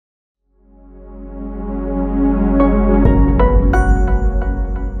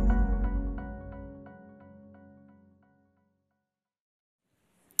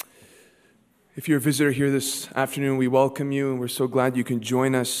If you're a visitor here this afternoon, we welcome you, and we're so glad you can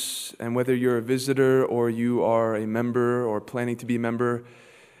join us. And whether you're a visitor or you are a member or planning to be a member,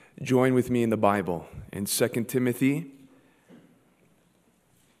 join with me in the Bible in 2 Timothy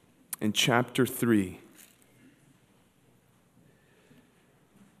in chapter 3.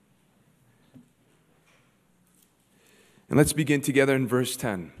 And let's begin together in verse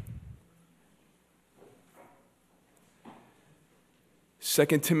 10. 2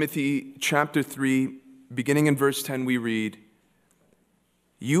 Timothy chapter 3, beginning in verse 10, we read,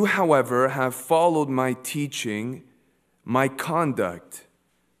 "You, however, have followed my teaching, my conduct,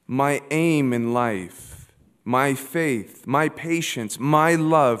 my aim in life, my faith, my patience, my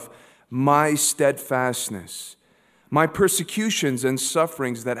love, my steadfastness, my persecutions and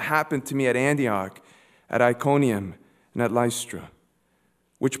sufferings that happened to me at Antioch, at Iconium, and at Lystra,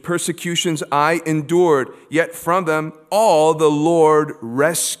 which persecutions I endured, yet from them all the Lord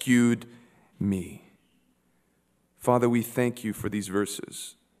rescued me." Father, we thank you for these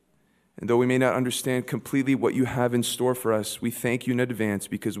verses. And though we may not understand completely what you have in store for us, we thank you in advance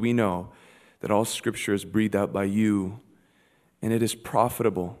because we know that all Scripture is breathed out by you, and it is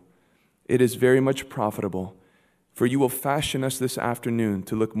profitable. It is very much profitable, for you will fashion us this afternoon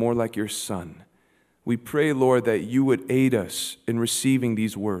to look more like your Son. We pray, Lord, that you would aid us in receiving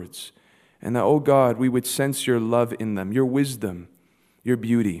these words, and that, oh God, we would sense your love in them, your wisdom, your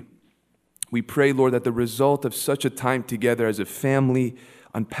beauty. We pray, Lord, that the result of such a time together as a family,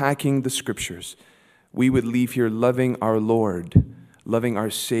 unpacking the Scriptures, we would leave here loving our Lord, loving our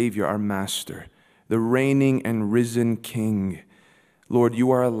Savior, our Master, the reigning and risen King. Lord,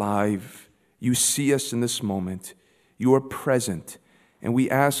 you are alive. You see us in this moment. You are present. And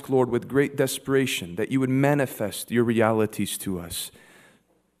we ask, Lord, with great desperation, that you would manifest your realities to us.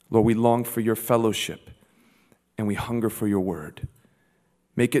 Lord, we long for your fellowship, and we hunger for your word.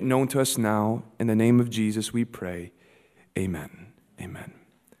 Make it known to us now. In the name of Jesus, we pray. Amen. Amen.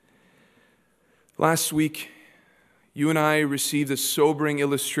 Last week, you and I received a sobering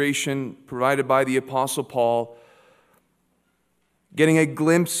illustration provided by the Apostle Paul, getting a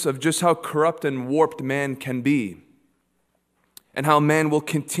glimpse of just how corrupt and warped man can be, and how man will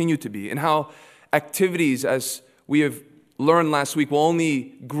continue to be, and how activities, as we have learned last week, will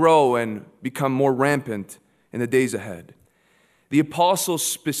only grow and become more rampant in the days ahead. The apostle's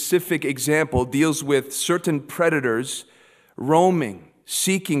specific example deals with certain predators roaming,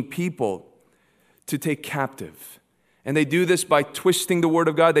 seeking people to take captive. And they do this by twisting the Word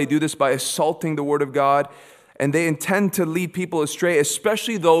of God. They do this by assaulting the Word of God. And they intend to lead people astray,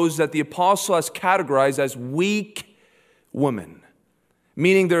 especially those that the apostle has categorized as weak women.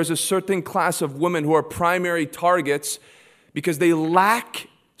 Meaning there's a certain class of women who are primary targets because they lack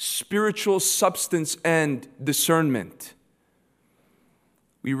spiritual substance and discernment.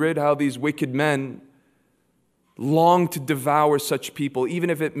 We read how these wicked men long to devour such people, even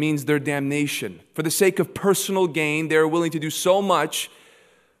if it means their damnation. For the sake of personal gain, they are willing to do so much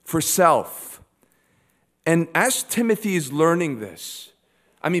for self. And as Timothy is learning this,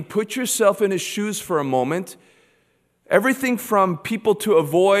 put yourself in his shoes for a moment. Everything from people to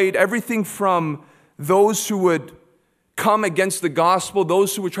avoid, everything from those who would come against the gospel,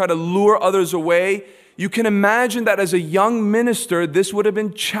 those who would try to lure others away. You can imagine that as a young minister, this would have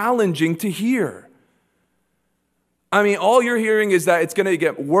been challenging to hear. All you're hearing is that it's going to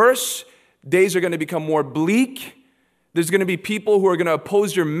get worse. Days are going to become more bleak. There's going to be people who are going to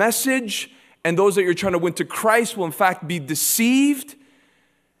oppose your message, and those that you're trying to win to Christ will in fact be deceived.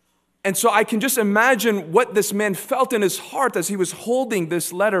 And so I can just imagine what this man felt in his heart as he was holding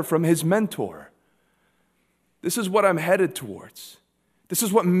this letter from his mentor. This is what I'm headed towards. This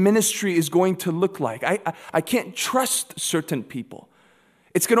is what ministry is going to look like. I can't trust certain people.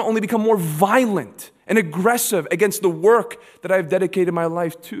 It's going to only become more violent and aggressive against the work that I've dedicated my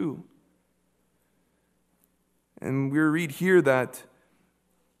life to. And we read here that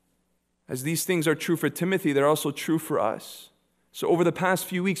as these things are true for Timothy, they're also true for us. So over the past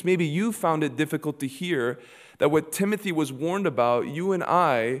few weeks, maybe you found it difficult to hear that what Timothy was warned about, you and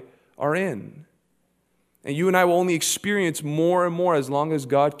I are in. And you and I will only experience more and more as long as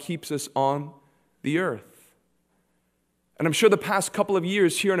God keeps us on the earth. And I'm sure the past couple of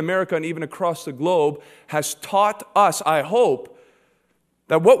years here in America and even across the globe has taught us, I hope,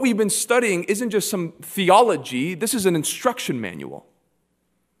 that what we've been studying isn't just some theology, this is an instruction manual.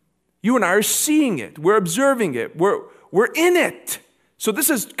 You and I are seeing it, we're observing it, we're in it. So this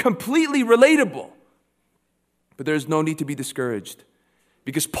is completely relatable. But there's no need to be discouraged.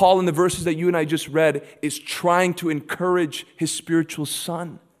 Because Paul, in the verses that you and I just read, is trying to encourage his spiritual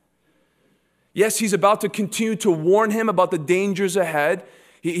son. Yes, he's about to continue to warn him about the dangers ahead.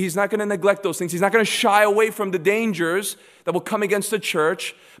 He's not going to neglect those things. He's not going to shy away from the dangers that will come against the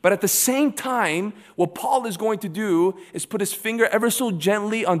church. But at the same time, what Paul is going to do is put his finger ever so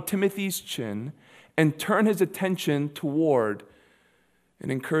gently on Timothy's chin and turn his attention toward an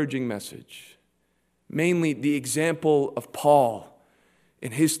encouraging message. Mainly the example of Paul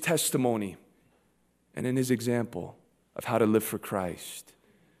in his testimony and in his example of how to live for Christ.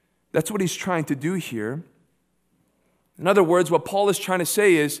 That's what he's trying to do here. In other words, what Paul is trying to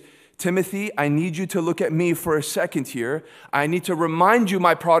say is, Timothy, I need you to look at me for a second here. I need to remind you,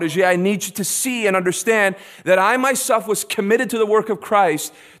 my protege, I need you to see and understand that I myself was committed to the work of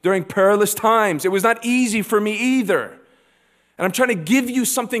Christ during perilous times. It was not easy for me either. And I'm trying to give you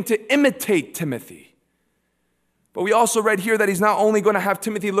something to imitate Timothy. But we also read here that he's not only going to have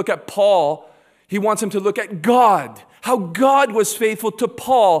Timothy look at Paul, he wants him to look at God, how God was faithful to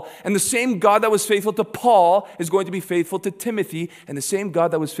Paul. And the same God that was faithful to Paul is going to be faithful to Timothy. And the same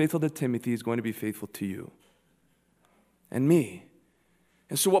God that was faithful to Timothy is going to be faithful to you and me.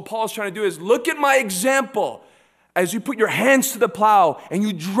 And so what Paul's trying to do is look at my example as you put your hands to the plow and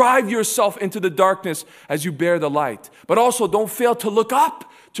you drive yourself into the darkness as you bear the light. But also don't fail to look up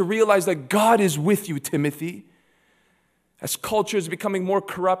to realize that God is with you, Timothy. As culture is becoming more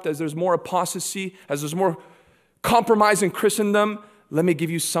corrupt, as there's more apostasy, as there's more compromise in Christendom, let me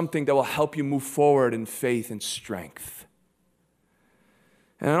give you something that will help you move forward in faith and strength.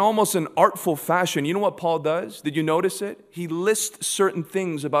 And in almost an artful fashion, you know what Paul does? Did you notice it? He lists certain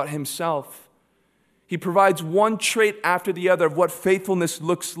things about himself. He provides one trait after the other of what faithfulness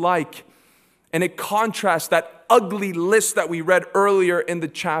looks like. And it contrasts that ugly list that we read earlier in the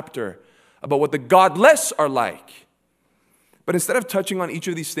chapter about what the godless are like. But instead of touching on each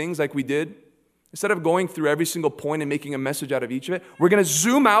of these things like we did, instead of going through every single point and making a message out of each of it, we're going to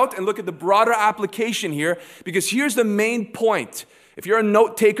zoom out and look at the broader application here, because here's the main point. If you're a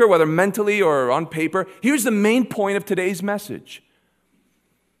note taker, whether mentally or on paper, here's the main point of today's message.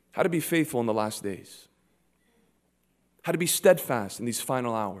 How to be faithful in the last days. How to be steadfast in these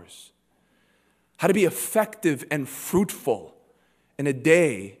final hours. How to be effective and fruitful in a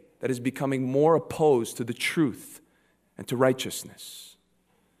day that is becoming more opposed to the truth and to righteousness.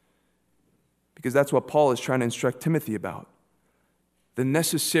 Because that's what Paul is trying to instruct Timothy about. The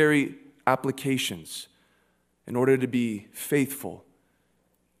necessary applications in order to be faithful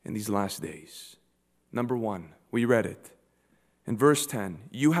in these last days. Number one, we read it. In verse 10,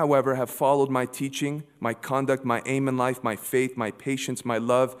 you, however, have followed my teaching, my conduct, my aim in life, my faith, my patience, my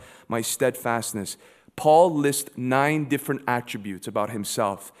love, my steadfastness. Paul lists 9 different attributes about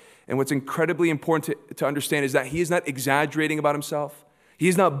himself. And what's incredibly important to understand is that he is not exaggerating about himself. He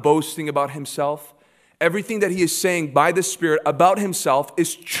is not boasting about himself. Everything that he is saying by the Spirit about himself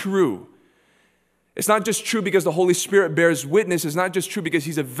is true. It's not just true because the Holy Spirit bears witness. It's not just true because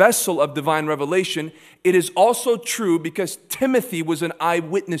he's a vessel of divine revelation. It is also true because Timothy was an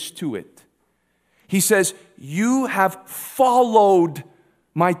eyewitness to it. He says, you have followed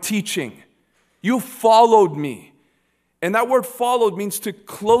my teaching. You followed me. And that word followed means to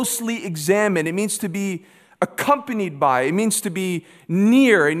closely examine. It means to be accompanied by. It means to be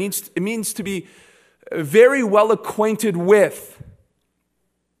near. It means to be very well acquainted with.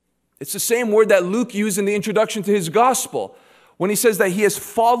 It's the same word that Luke used in the introduction to his gospel when he says that he has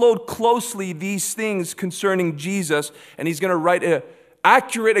followed closely these things concerning Jesus, and he's going to write an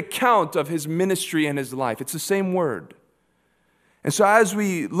accurate account of his ministry and his life. It's the same word. And so as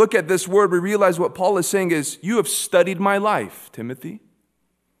we look at this word, we realize what Paul is saying is, you have studied my life, Timothy.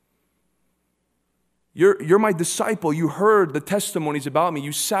 You're my disciple. You heard the testimonies about me.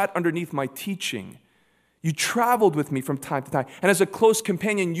 You sat underneath my teaching. You traveled with me from time to time. And as a close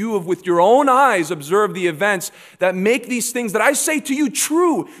companion, you have with your own eyes observed the events that make these things that I say to you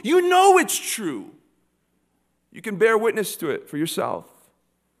true. You know it's true. You can bear witness to it for yourself.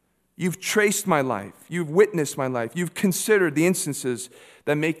 You've traced my life. You've witnessed my life. You've considered the instances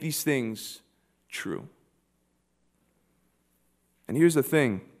that make these things true. And here's the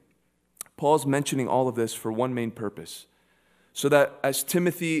thing. Paul's mentioning all of this for one main purpose. So that as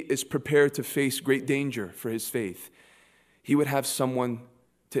Timothy is prepared to face great danger for his faith, he would have someone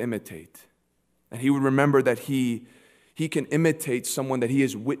to imitate. And he would remember that he can imitate someone that he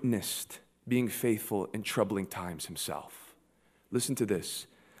has witnessed being faithful in troubling times himself. Listen to this.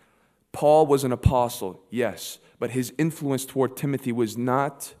 Paul was an apostle, yes, but his influence toward Timothy was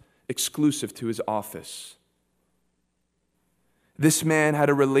not exclusive to his office. This man had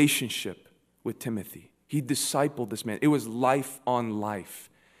a relationship with Timothy. He discipled this man. It was life on life.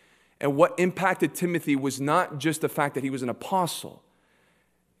 And what impacted Timothy was not just the fact that he was an apostle.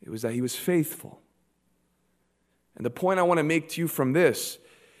 It was that he was faithful. And the point I want to make to you from this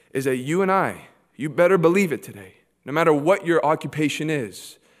is that you and I, you better believe it today, no matter what your occupation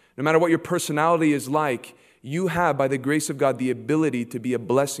is, no matter what your personality is like, you have, by the grace of God, the ability to be a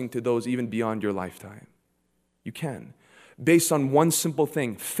blessing to those even beyond your lifetime. You can. Based on one simple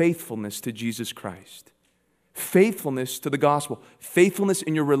thing, faithfulness to Jesus Christ. Faithfulness to the gospel. Faithfulness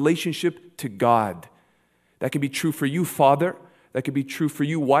in your relationship to God. That can be true for you, father. That could be true for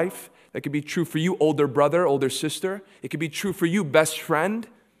you, wife. That could be true for you, older brother, older sister. It could be true for you, best friend.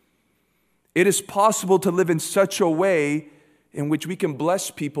 It is possible to live in such a way in which we can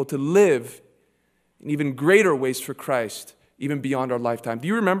bless people to live in even greater ways for Christ, even beyond our lifetime. Do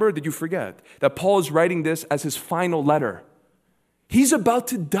you remember? Did you forget that Paul is writing this as his final letter? He's about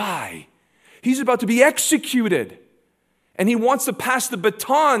to die. He's about to be executed. And he wants to pass the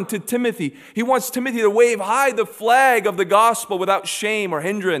baton to Timothy. He wants Timothy to wave high the flag of the gospel without shame or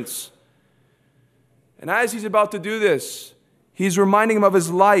hindrance. And as he's about to do this, he's reminding him of his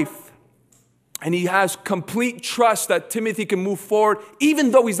life. And he has complete trust that Timothy can move forward,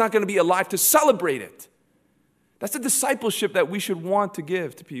 even though he's not going to be alive to celebrate it. That's the discipleship that we should want to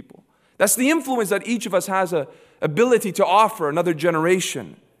give to people. That's the influence that each of us has an ability to offer another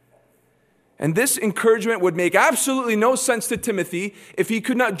generation. And this encouragement would make absolutely no sense to Timothy if he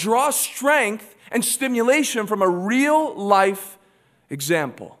could not draw strength and stimulation from a real life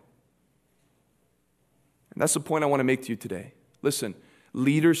example. And that's the point I want to make to you today. Listen,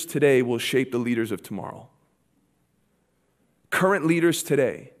 leaders today will shape the leaders of tomorrow. Current leaders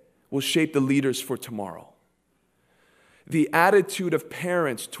today will shape the leaders for tomorrow. The attitude of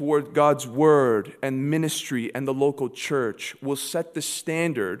parents toward God's word and ministry and the local church will set the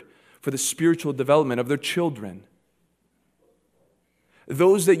standard for the spiritual development of their children.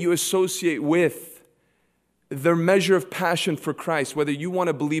 Those that you associate with, their measure of passion for Christ, whether you want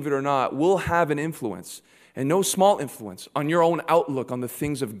to believe it or not, will have an influence, and no small influence, on your own outlook on the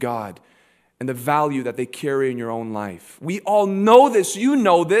things of God and the value that they carry in your own life. We all know this, you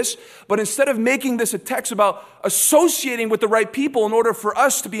know this, but instead of making this a text about associating with the right people in order for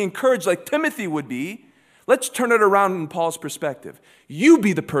us to be encouraged like Timothy would be, let's turn it around in Paul's perspective. You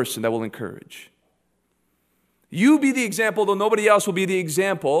be the person that will encourage. You be the example, though nobody else will be the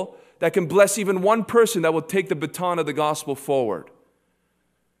example that can bless even one person that will take the baton of the gospel forward.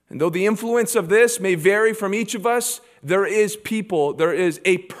 And though the influence of this may vary from each of us, there is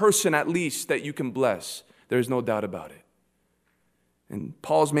a person at least that you can bless. There is no doubt about it. And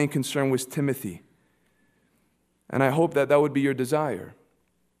Paul's main concern was Timothy. And I hope that that would be your desire.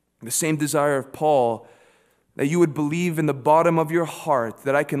 The same desire of Paul, that you would believe in the bottom of your heart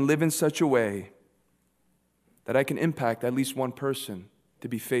that I can live in such a way that I can impact at least one person to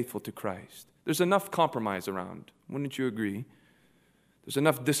be faithful to Christ. There's enough compromise around. Wouldn't you agree? There's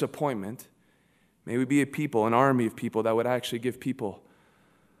enough disappointment. May we be a people, an army of people that would actually give people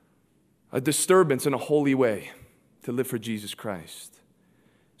a disturbance in a holy way to live for Jesus Christ.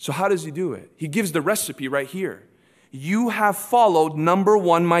 So how does he do it? He gives the recipe right here. You have followed, number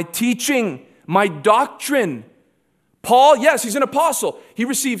one, my teaching, my doctrine. Paul, yes, he's an apostle. He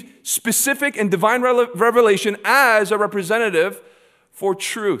received specific and divine revelation as a representative for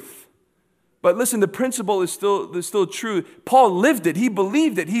truth. But listen, the principle is still true. Paul lived it. He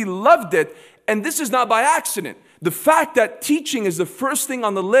believed it. He loved it. And this is not by accident. The fact that teaching is the first thing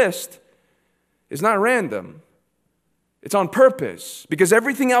on the list is not random. It's on purpose. Because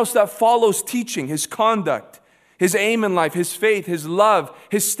everything else that follows teaching, his conduct, his aim in life, his faith, his love,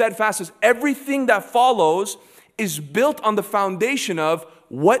 his steadfastness, everything that follows is built on the foundation of,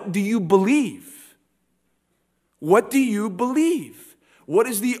 what do you believe? What do you believe? What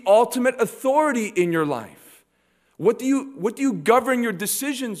is the ultimate authority in your life? What do you govern your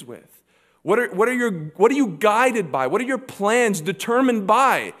decisions with? What are you guided by? What are your plans determined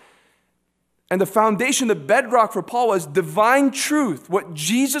by? And the foundation, the bedrock for Paul was divine truth. What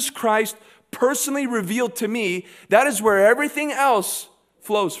Jesus Christ personally revealed to me, that is where everything else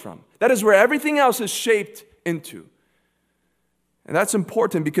flows from. That is where everything else is shaped into. And that's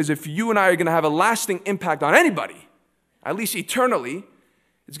important, because if you and I are going to have a lasting impact on anybody, at least eternally,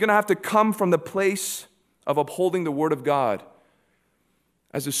 it's going to have to come from the place of upholding the Word of God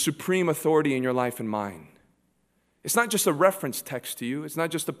as a supreme authority in your life and mine. It's not just a reference text to you. It's not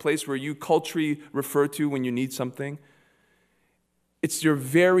just a place where you culturally refer to when you need something. It's your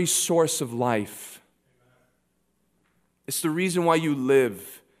very source of life. It's the reason why you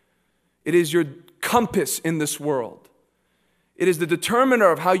live. It is your compass in this world. It is the determiner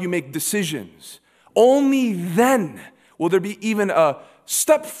of how you make decisions. Only then will there be even a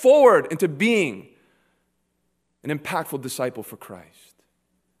step forward into being an impactful disciple for Christ.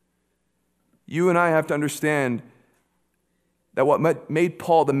 You and I have to understand that what made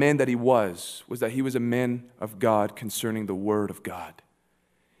Paul the man that he was that he was a man of God concerning the Word of God.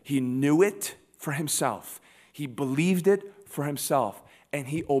 He knew it for himself. He believed it for himself. And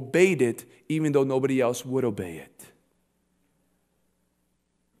he obeyed it even though nobody else would obey it.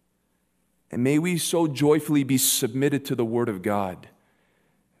 And may we so joyfully be submitted to the Word of God.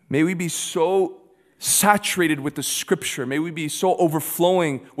 May we be so saturated with the Scripture. May we be so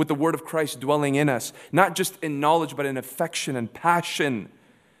overflowing with the Word of Christ dwelling in us, not just in knowledge, but in affection and passion,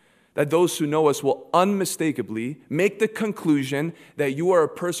 that those who know us will unmistakably make the conclusion that you are a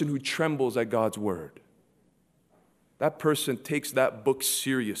person who trembles at God's Word. That person takes that book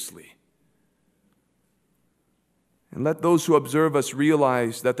seriously. And let those who observe us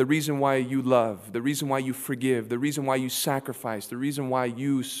realize that the reason why you love, the reason why you forgive, the reason why you sacrifice, the reason why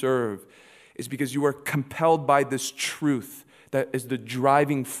you serve is because you are compelled by this truth that is the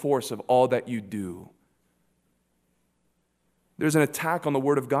driving force of all that you do. There's an attack on the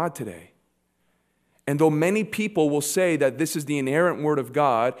Word of God today. And though many people will say that this is the inerrant Word of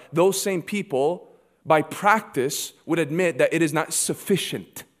God, those same people, by practice, would admit that it is not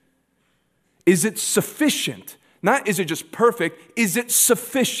sufficient. Is it sufficient? Not is it just perfect, is it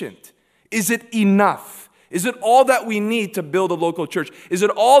sufficient? Is it enough? Is it all that we need to build a local church? Is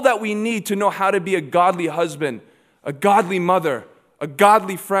it all that we need to know how to be a godly husband, a godly mother, a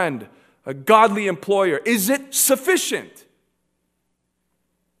godly friend, a godly employer? Is it sufficient?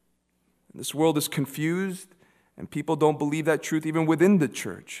 This world is confused, and people don't believe that truth even within the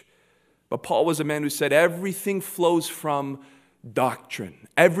church. But Paul was a man who said, everything flows from doctrine.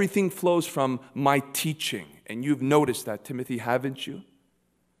 Everything flows from my teaching. And you've noticed that, Timothy, haven't you?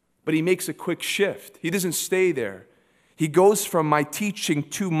 But he makes a quick shift. He doesn't stay there. He goes from my teaching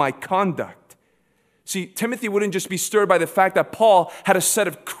to my conduct. See, Timothy wouldn't just be stirred by the fact that Paul had a set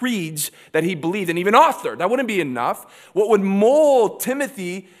of creeds that he believed and even authored. That wouldn't be enough. What would mold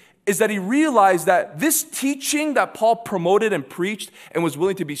Timothy is that he realized that this teaching that Paul promoted and preached and was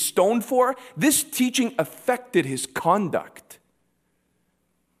willing to be stoned for, this teaching affected his conduct.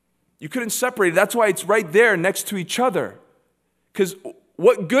 You couldn't separate it. That's why it's right there next to each other. Because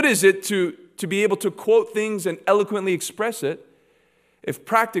what good is it to be able to quote things and eloquently express it if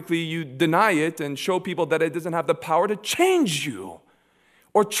practically you deny it and show people that it doesn't have the power to change you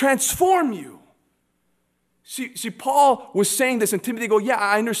or transform you? See, Paul was saying this, and Timothy go, yeah,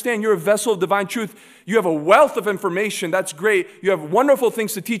 I understand you're a vessel of divine truth. You have a wealth of information. That's great. You have wonderful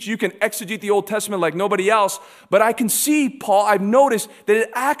things to teach. You can exegete the Old Testament like nobody else. But I can see, Paul, I've noticed that it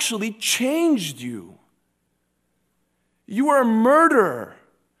actually changed you. You were a murderer.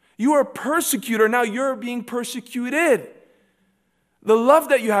 You were a persecutor. Now you're being persecuted. The love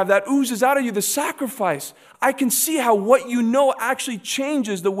that you have, that oozes out of you, the sacrifice. I can see how what you know actually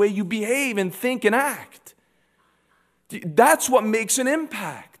changes the way you behave and think and act. That's what makes an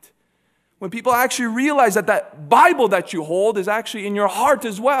impact. When people actually realize that that Bible that you hold is actually in your heart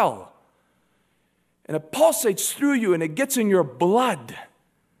as well. And it pulsates through you and it gets in your blood.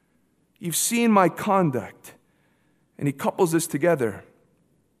 You've seen my conduct. And he couples this together.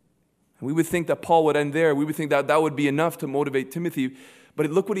 And we would think that Paul would end there. We would think that that would be enough to motivate Timothy. But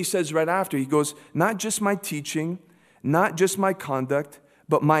look what he says right after. He goes, not just my teaching, not just my conduct,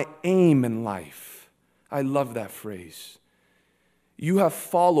 but my aim in life. I love that phrase. You have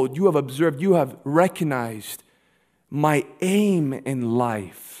followed, you have observed, you have recognized my aim in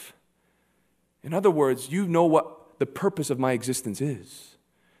life. In other words, you know what the purpose of my existence is.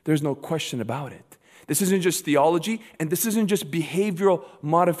 There's no question about it. This isn't just theology, and this isn't just behavioral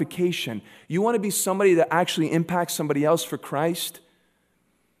modification. You want to be somebody that actually impacts somebody else for Christ?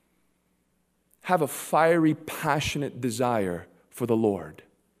 Have a fiery, passionate desire for the Lord.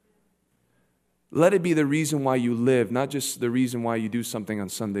 Let it be the reason why you live, not just the reason why you do something on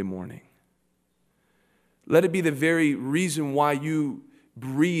Sunday morning. Let it be the very reason why you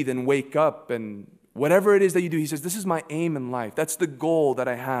breathe and wake up and whatever it is that you do. He says, this is my aim in life. That's the goal that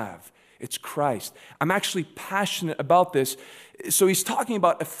I have. It's Christ. I'm actually passionate about this. So he's talking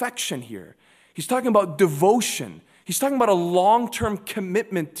about affection here. He's talking about devotion. He's talking about a long-term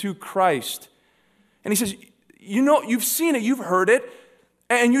commitment to Christ. And he says, you know, you've seen it, you've heard it.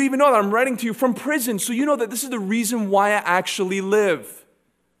 And you even know that I'm writing to you from prison, so you know that this is the reason why I actually live.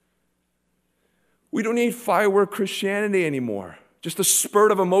 We don't need firework Christianity anymore. Just a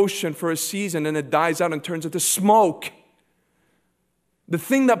spurt of emotion for a season, and it dies out and turns into smoke. The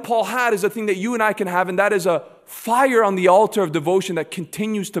thing that Paul had is a thing that you and I can have, and that is a fire on the altar of devotion that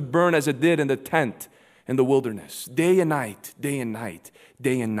continues to burn as it did in the tent in the wilderness. Day and night, day and night,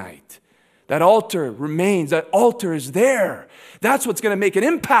 day and night. That altar remains. That altar is there. That's what's going to make an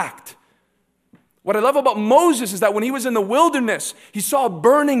impact What I love about Moses is that when he was in the wilderness, he saw a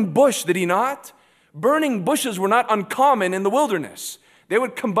burning bush, did he not? Burning bushes were not uncommon in the wilderness. They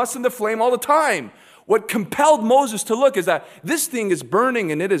would combust into flame all the time. What compelled Moses to look is that this thing is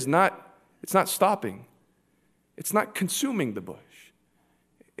burning and it's not stopping. It's not consuming the bush.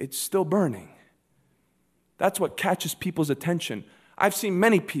 It's still burning. That's what catches people's attention. I've seen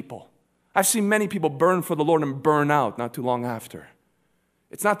many people burn for the Lord and burn out not too long after.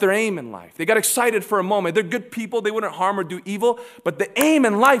 It's not their aim in life. They got excited for a moment. They're good people. They wouldn't harm or do evil. But the aim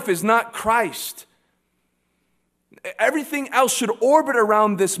in life is not Christ. Everything else should orbit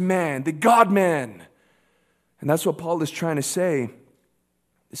around this man, the God-man. And that's what Paul is trying to say.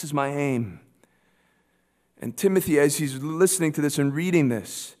 This is my aim. And Timothy, as he's listening to this and reading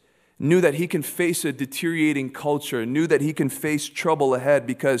this, knew that he can face a deteriorating culture, knew that he can face trouble ahead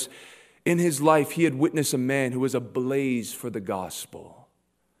because in his life he had witnessed a man who was ablaze for the gospel.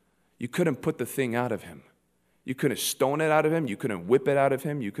 You couldn't put the thing out of him. You couldn't stone it out of him. You couldn't whip it out of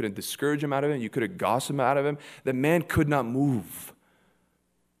him. You couldn't discourage him out of him. You couldn't gossip out of him. The man could not move.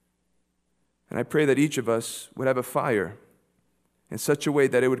 And I pray that each of us would have a fire in such a way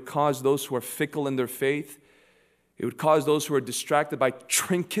that it would cause those who are fickle in their faith, it would cause those who are distracted by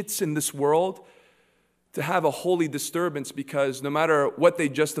trinkets in this world to have a holy disturbance, because no matter what they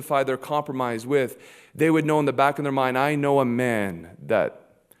justify their compromise with, they would know in the back of their mind, I know a man that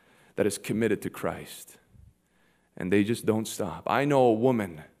is committed to Christ. And they just don't stop. I know a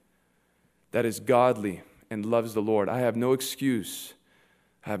woman that is godly and loves the Lord. I have no excuse.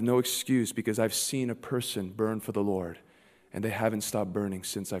 I have no excuse because I've seen a person burn for the Lord and they haven't stopped burning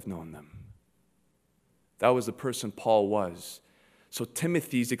since I've known them. That was the person Paul was. So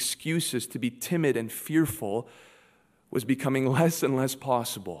Timothy's excuses to be timid and fearful was becoming less and less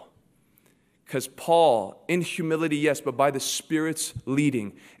possible. Because Paul, in humility, yes, but by the Spirit's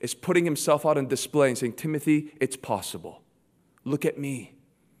leading, is putting himself out on display and saying, Timothy, it's possible. Look at me.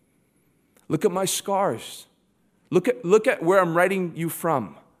 Look at my scars. Look at where I'm writing you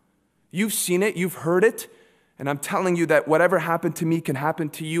from. You've seen it, you've heard it, and I'm telling you that whatever happened to me can happen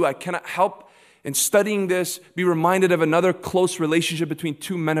to you. I cannot help, in studying this, be reminded of another close relationship between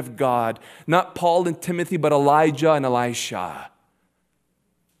two men of God. Not Paul and Timothy, but Elijah and Elisha.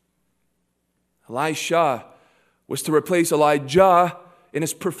 Elisha was to replace Elijah in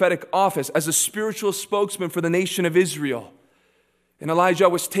his prophetic office as a spiritual spokesman for the nation of Israel. And Elijah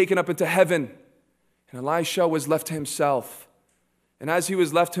was taken up into heaven, and Elisha was left to himself. And as he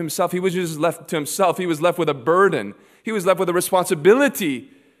was left to himself, he was just left to himself. He was left with a burden. He was left with a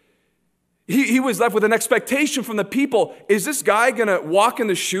responsibility. He was left with an expectation from the people. Is this guy going to walk in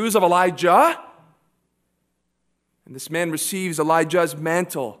the shoes of Elijah? And this man receives Elijah's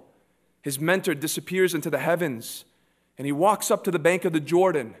mantle. His mentor disappears into the heavens, and he walks up to the bank of the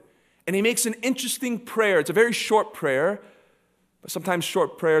Jordan, and he makes an interesting prayer. It's a very short prayer, but sometimes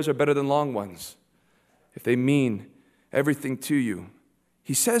short prayers are better than long ones if they mean everything to you.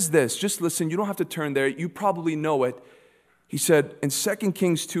 He says this, just listen, you don't have to turn there, you probably know it. He said in 2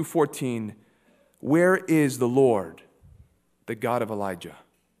 Kings 2:14, where is the Lord, the God of Elijah?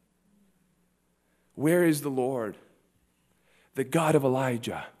 Where is the Lord, the God of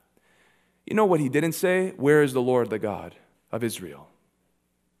Elijah? You know what he didn't say? Where is the Lord, the God of Israel?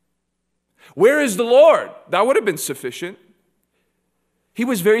 Where is the Lord? That would have been sufficient. He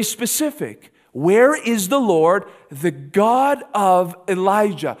was very specific. Where is the Lord, the God of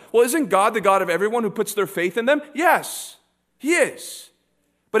Elijah? Well, isn't God the God of everyone who puts their faith in them? Yes, he is.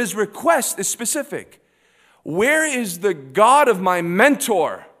 But his request is specific. Where is the God of my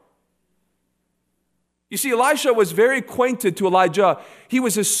mentor? You see, Elisha was very acquainted to Elijah. He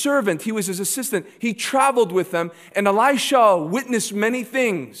was his servant. He was his assistant. He traveled with them. And Elisha witnessed many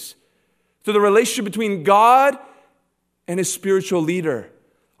things through the relationship between God and his spiritual leader.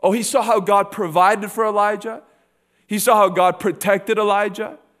 Oh, he saw how God provided for Elijah. He saw how God protected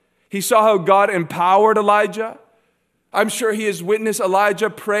Elijah. He saw how God empowered Elijah. I'm sure he has witnessed Elijah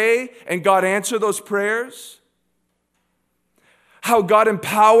pray and God answer those prayers. How God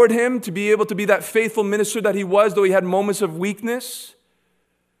empowered him to be able to be that faithful minister that he was, though he had moments of weakness.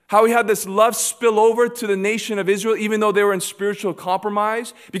 How he had this love spill over to the nation of Israel, even though they were in spiritual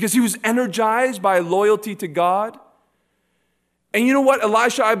compromise, because he was energized by loyalty to God. And you know what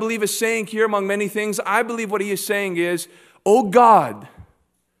Elisha, I believe, is saying here among many things? I believe what he is saying is, oh God,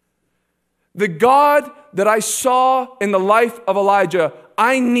 the God that I saw in the life of Elijah,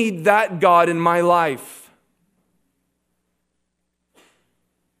 I need that God in my life.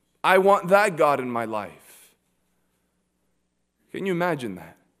 I want that God in my life. Can you imagine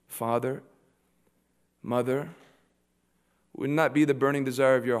that? Father, mother, Wouldn't that be the burning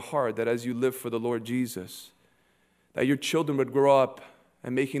desire of your heart, that as you live for the Lord Jesus, that your children would grow up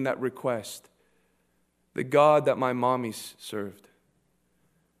and making that request? The God that my mommy served,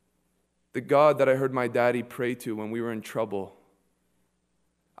 the God that I heard my daddy pray to when we were in trouble,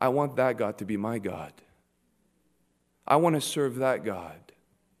 I want that God to be my God. I want to serve that God.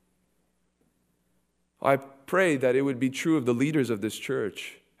 I pray that it would be true of the leaders of this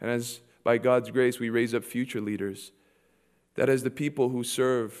church, and as by God's grace we raise up future leaders, that as the people who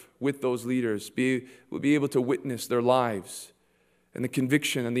serve with those leaders will be able to witness their lives and the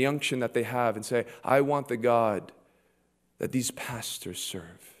conviction and the unction that they have and say, I want the God that these pastors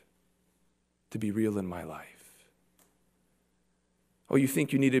serve to be real in my life. Oh, you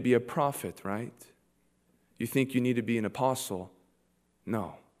think you need to be a prophet, right? You think you need to be an apostle?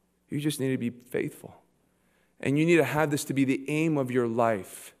 No, you just need to be faithful. And you need to have this to be the aim of your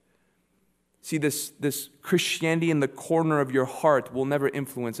life. See, this Christianity in the corner of your heart will never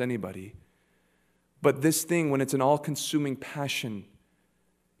influence anybody. But this thing, when it's an all-consuming passion,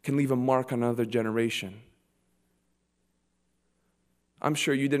 can leave a mark on another generation. I'm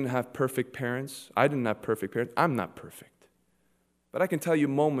sure you didn't have perfect parents. I didn't have perfect parents. I'm not perfect. But I can tell you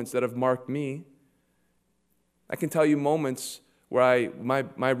moments that have marked me. I can tell you moments where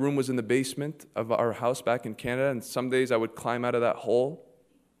my room was in the basement of our house back in Canada, and some days I would climb out of that hole,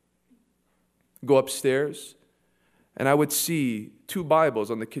 go upstairs, and I would see 2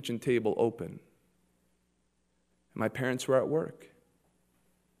 Bibles on the kitchen table open. My parents were at work.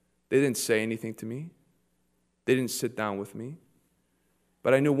 They didn't say anything to me. They didn't sit down with me.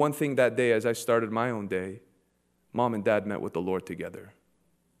 But I knew one thing that day as I started my own day, Mom and Dad met with the Lord together.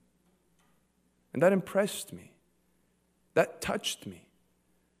 And that impressed me. That touched me.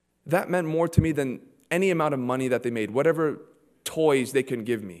 That meant more to me than any amount of money that they made, whatever toys they can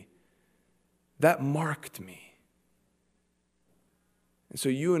give me. That marked me. And so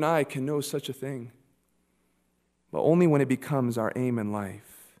you and I can know such a thing, but only when it becomes our aim in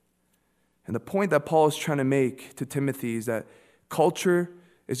life. And the point that Paul is trying to make to Timothy is that culture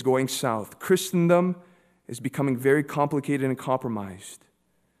is going south. Christendom is becoming very complicated and compromised.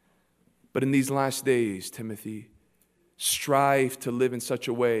 But in these last days, Timothy, strive to live in such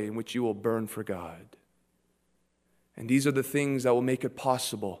a way in which you will burn for God. And these are the things that will make it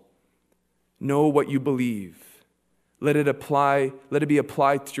possible. Know what you believe. Let it be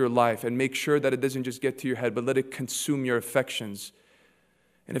applied to your life, and make sure that it doesn't just get to your head, but let it consume your affections.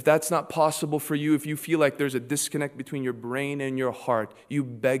 And if that's not possible for you, if you feel like there's a disconnect between your brain and your heart, you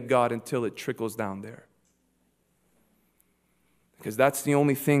beg God until it trickles down there. Because that's the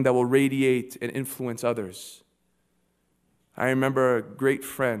only thing that will radiate and influence others. I remember a great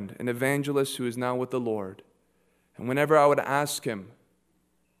friend, an evangelist who is now with the Lord. And whenever I would ask him,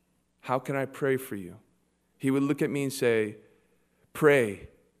 how can I pray for you? He would look at me and say, pray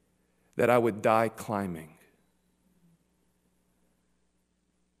that I would die climbing.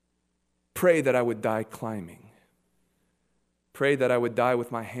 Pray that I would die climbing. Pray that I would die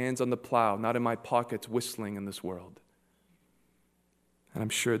with my hands on the plow, not in my pockets whistling in this world. And I'm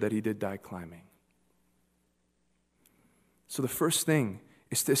sure that he did die climbing. So the first thing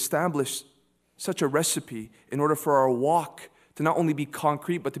is to establish such a recipe in order for our walk to not only be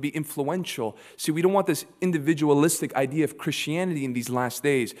concrete, but to be influential. See, we don't want this individualistic idea of Christianity in these last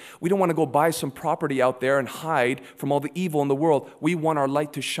days. We don't want to go buy some property out there and hide from all the evil in the world. We want our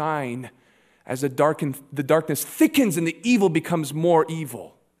light to shine as the darkness thickens and the evil becomes more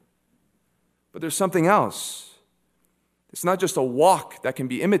evil. But there's something else. It's not just a walk that can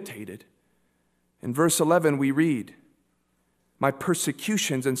be imitated. In verse 11 we read, my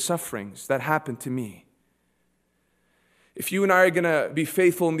persecutions and sufferings that happened to me. If you and I are going to be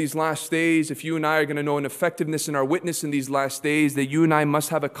faithful in these last days, if you and I are going to know an effectiveness in our witness in these last days, that you and I must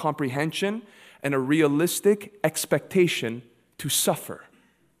have a comprehension and a realistic expectation to suffer.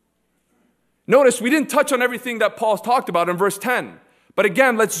 Notice we didn't touch on everything that Paul's talked about in verse 10. But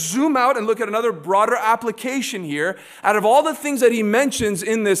again, let's zoom out and look at another broader application here. Out of all the things that he mentions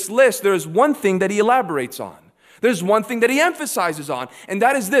in this list, there's one thing that he elaborates on. There's one thing that he emphasizes on, and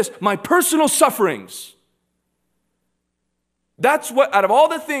that is this, my personal sufferings. That's what, out of all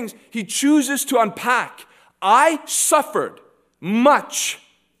the things he chooses to unpack, I suffered much,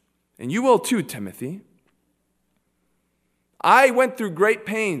 and you will too, Timothy. I went through great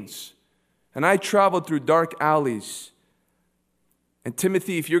pains, and I traveled through dark alleys. And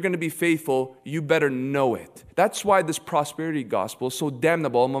Timothy, if you're going to be faithful, you better know it. That's why this prosperity gospel is so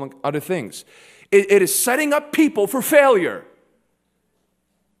damnable, among other things. It is setting up people for failure.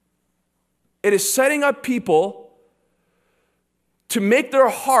 It is setting up people to make their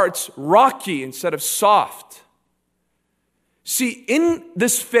hearts rocky instead of soft. See, in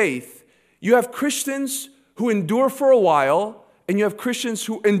this faith, you have Christians who endure for a while, and you have Christians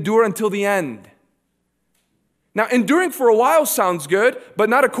who endure until the end. Now, enduring for a while sounds good, but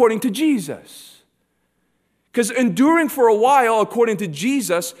not according to Jesus. Because enduring for a while, according to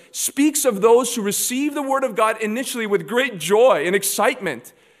Jesus, speaks of those who receive the Word of God initially with great joy and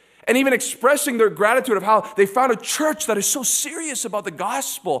excitement, and even expressing their gratitude of how they found a church that is so serious about the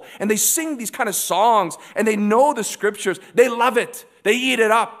gospel, and they sing these kind of songs, and they know the scriptures. They love it. They eat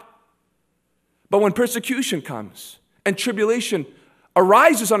it up. But when persecution comes and tribulation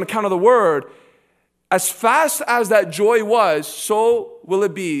arises on account of the Word, as fast as that joy was, so will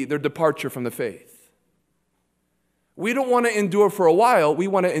it be their departure from the faith. We don't want to endure for a while. We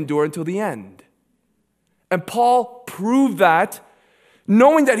want to endure until the end. And Paul proved that.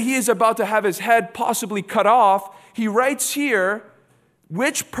 Knowing that he is about to have his head possibly cut off, he writes here,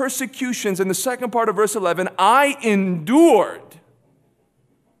 which persecutions, in the second part of verse 11, I endured.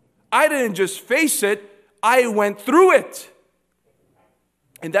 I didn't just face it, I went through it.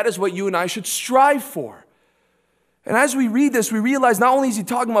 And that is what you and I should strive for. And as we read this, we realize not only is he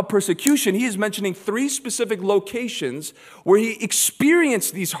talking about persecution, he is mentioning 3 specific locations where he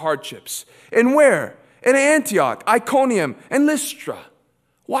experienced these hardships. And where? In Antioch, Iconium, and Lystra.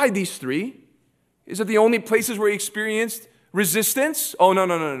 Why these 3? Is it the only places where he experienced resistance? Oh,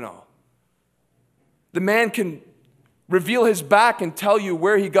 no. The man can reveal his back and tell you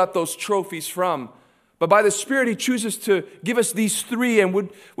where he got those trophies from. But by the Spirit, he chooses to give us these 3. And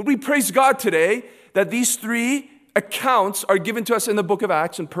would we praise God today that these 3 accounts are given to us in the book of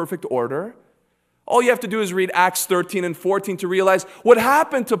Acts in perfect order? All you have to do is read Acts 13 and 14 to realize what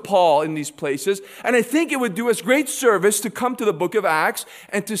happened to Paul in these places. And I think it would do us great service to come to the book of Acts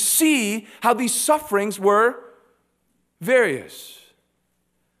and to see how these sufferings were various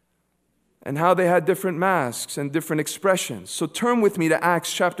and how they had different masks and different expressions. So turn with me to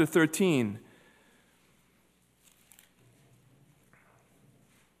Acts chapter 13.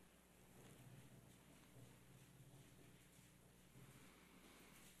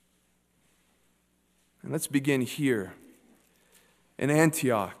 And let's begin here in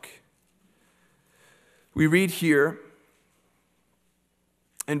Antioch. We read here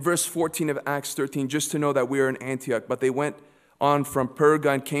in verse 14 of Acts 13, just to know that we are in Antioch. But they went on from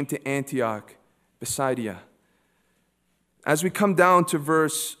Perga and came to Antioch, Pisidia. As we come down to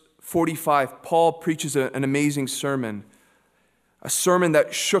verse 45, Paul preaches an amazing sermon. A sermon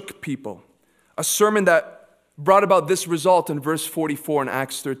that shook people. A sermon that brought about this result in verse 44 in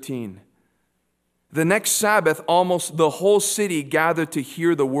Acts 13. The next Sabbath, almost the whole city gathered to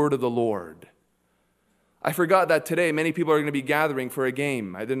hear the word of the Lord. I forgot that today many people are going to be gathering for a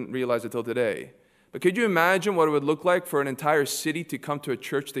game. I didn't realize it till today. But could you imagine what it would look like for an entire city to come to a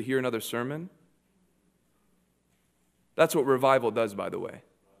church to hear another sermon? That's what revival does, by the way.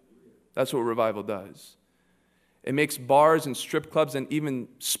 That's what revival does. It makes bars and strip clubs and even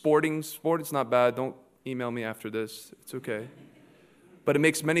sport, it's not bad. Don't email me after this. It's okay. But it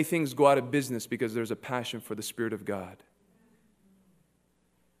makes many things go out of business because there's a passion for the Spirit of God.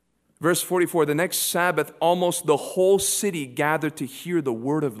 Verse 44, the next Sabbath, almost the whole city gathered to hear the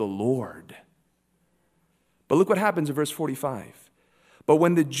word of the Lord. But look what happens in verse 45. But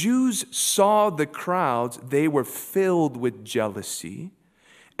when the Jews saw the crowds, they were filled with jealousy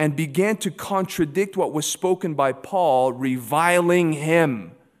and began to contradict what was spoken by Paul, reviling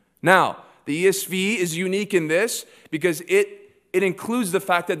him. Now, the ESV is unique in this because it includes the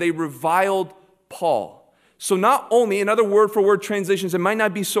fact that they reviled Paul. So not only, in other word-for-word translations, it might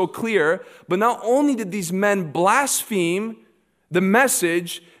not be so clear, but not only did these men blaspheme the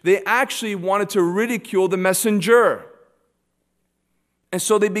message, they actually wanted to ridicule the messenger. And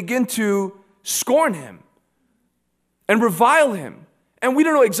so they begin to scorn him and revile him. And we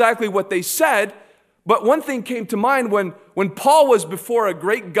don't know exactly what they said, but one thing came to mind when Paul was before a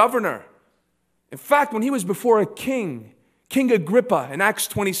great governor. In fact, when he was before a king, King Agrippa, in Acts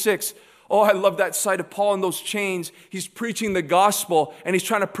 26. Oh, I love that sight of Paul in those chains. He's preaching the gospel, and he's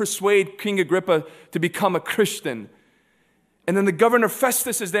trying to persuade King Agrippa to become a Christian. And then the governor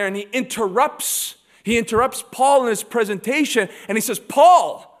Festus is there, and he interrupts Paul in his presentation, and he says,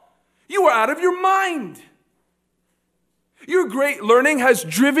 Paul, you are out of your mind. Your great learning has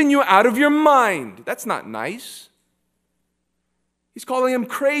driven you out of your mind. That's not nice. He's calling him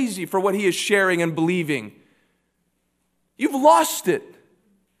crazy for what he is sharing and believing. You've lost it.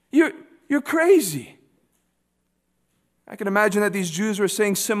 You're crazy. I can imagine that these Jews were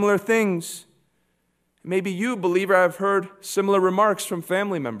saying similar things. Maybe you, believer, have heard similar remarks from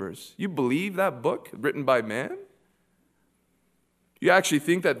family members. You believe that book written by man? You actually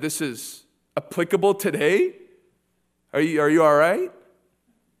think that this is applicable today? Are you all right?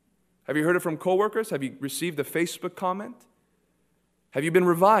 Have you heard it from coworkers? Have you received a Facebook comment? Have you been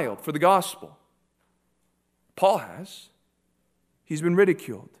reviled for the gospel? Paul has. He's been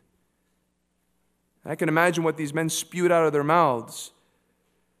ridiculed. I can imagine what these men spewed out of their mouths.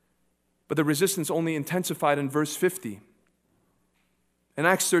 But the resistance only intensified in verse 50. In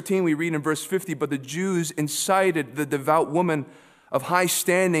Acts 13, we read in verse 50, but the Jews incited the devout woman of high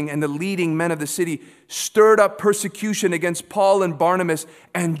standing and the leading men of the city, stirred up persecution against Paul and Barnabas,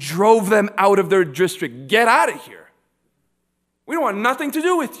 and drove them out of their district. Get out of here. We don't want nothing to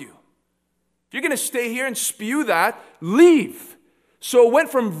do with you. If you're going to stay here and spew that, leave. So it went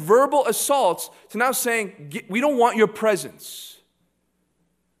from verbal assaults to now saying, we don't want your presence.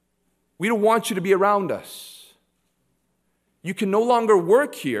 We don't want you to be around us. You can no longer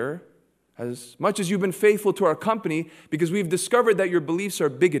work here as much as you've been faithful to our company because we've discovered that your beliefs are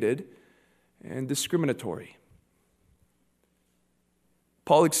bigoted and discriminatory.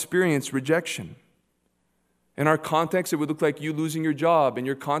 Paul experienced rejection. In our context, it would look like you losing your job. In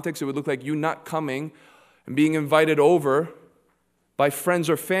your context, it would look like you not coming and being invited over by friends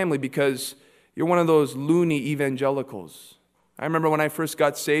or family because you're one of those loony evangelicals. I remember when I first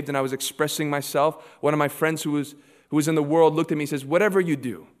got saved and I was expressing myself, one of my friends who was in the world looked at me and says, whatever you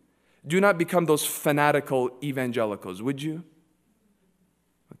do not become those fanatical evangelicals, would you?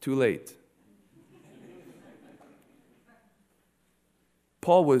 Too late.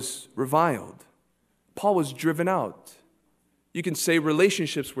 Paul was reviled. Paul was driven out. You can say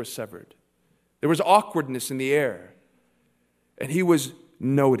relationships were severed. There was awkwardness in the air. And he was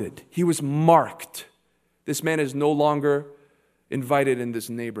noted. He was marked. This man is no longer invited in this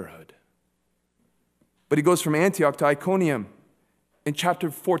neighborhood. But he goes from Antioch to Iconium. In chapter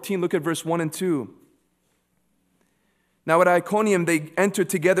 14, look at verse 1 and 2. Now at Iconium they entered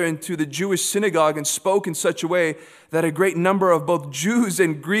together into the Jewish synagogue and spoke in such a way that a great number of both Jews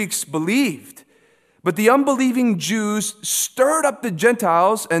and Greeks believed. But the unbelieving Jews stirred up the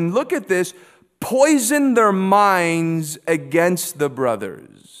Gentiles, and look at this, poisoned their minds against the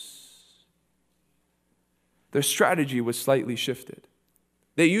brothers. Their strategy was slightly shifted.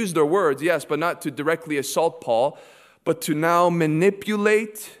 They used their words, yes, but not to directly assault Paul, but to now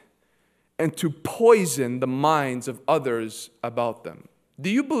manipulate and to poison the minds of others about them.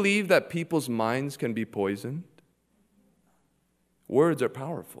 Do you believe that people's minds can be poisoned? Words are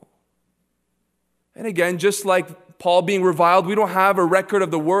powerful. And again, just like Paul being reviled, we don't have a record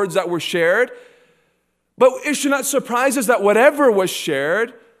of the words that were shared. But it should not surprise us that whatever was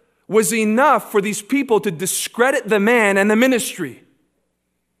shared was enough for these people to discredit the man and the ministry.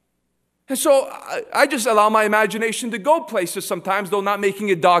 And so I just allow my imagination to go places sometimes, though not making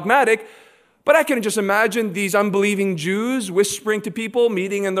it dogmatic. But I can just imagine these unbelieving Jews whispering to people,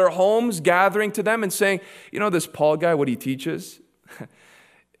 meeting in their homes, gathering to them and saying, you know this Paul guy, what he teaches?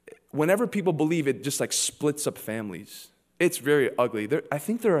 Whenever people believe it, just like splits up families. It's very ugly. I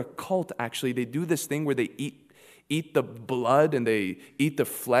think they're a cult, actually. They do this thing where they eat the blood and they eat the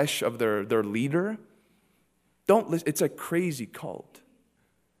flesh of their leader. Don't listen. It's a crazy cult.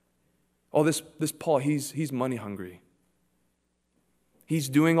 Oh, this Paul, he's money hungry. He's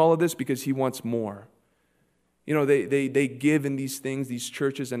doing all of this because he wants more. You know, they give in these things, these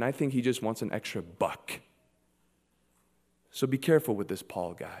churches, and I think he just wants an extra buck. So be careful with this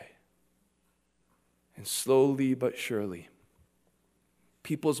Paul guy. And slowly but surely,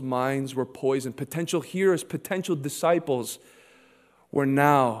 people's minds were poisoned. Potential hearers, potential disciples were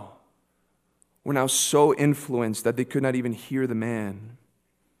now so influenced that they could not even hear the man.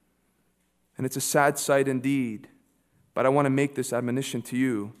 And it's a sad sight indeed. But I want to make this admonition to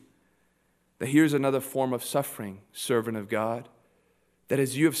you that here's another form of suffering, servant of God, that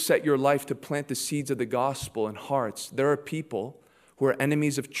as you have set your life to plant the seeds of the gospel in hearts, there are people who are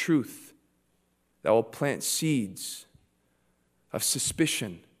enemies of truth that will plant seeds of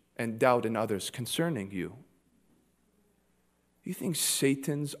suspicion and doubt in others concerning you. You think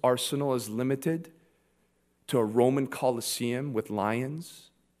Satan's arsenal is limited to a Roman Colosseum with lions?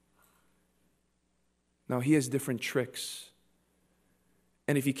 No, he has different tricks.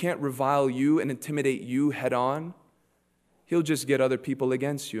 And if he can't revile you and intimidate you head on, he'll just get other people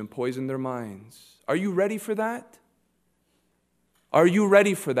against you and poison their minds. Are you ready for that? Are you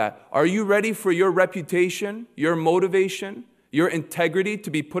ready for that? Are you ready for your reputation, your motivation, your integrity to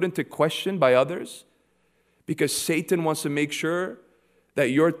be put into question by others? Because Satan wants to make sure that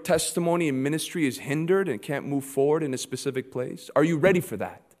your testimony and ministry is hindered and can't move forward in a specific place. Are you ready for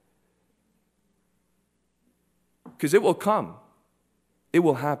that? Because it will come. It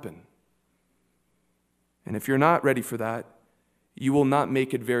will happen. And if you're not ready for that, you will not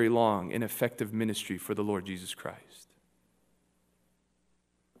make it very long in effective ministry for the Lord Jesus Christ.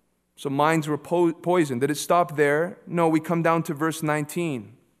 So minds were poisoned. Did it stop there? No, we come down to verse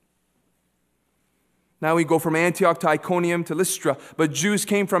 19. Now we go from Antioch to Iconium to Lystra. But Jews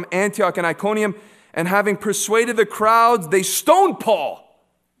came from Antioch and Iconium, and having persuaded the crowds, they stoned Paul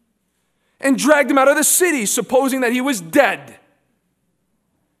and dragged him out of the city, supposing that he was dead.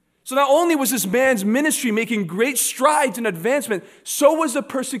 So not only was this man's ministry making great strides in advancement, so was the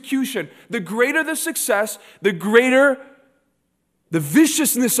persecution. The greater the success, the greater the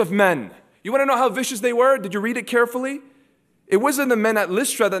viciousness of men. You want to know how vicious they were? Did you read it carefully? It wasn't the men at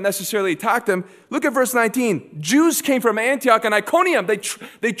Lystra that necessarily attacked him. Look at verse 19. Jews came from Antioch and Iconium.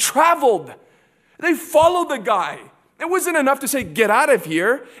 They traveled. They followed the guy. It wasn't enough to say, get out of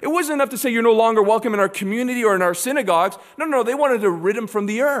here. It wasn't enough to say, you're no longer welcome in our community or in our synagogues. No, they wanted to rid him from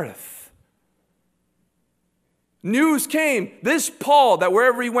the earth. News came. This Paul, that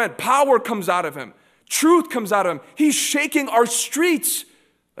wherever he went, power comes out of him. Truth comes out of him. He's shaking our streets.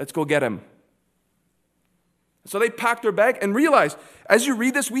 Let's go get him. So they packed their bag and realized, as you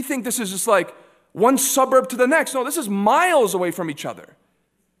read this, we think this is just like one suburb to the next. No, this is miles away from each other.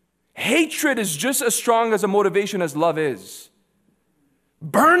 Hatred is just as strong as a motivation as love is.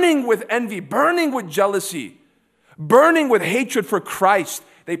 Burning with envy, burning with jealousy, burning with hatred for Christ.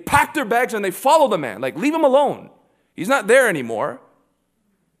 They packed their bags and they followed the man. Like, leave him alone. He's not there anymore.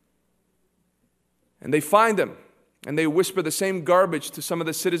 And they find him, and they whisper the same garbage to some of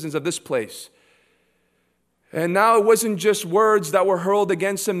the citizens of this place. And now it wasn't just words that were hurled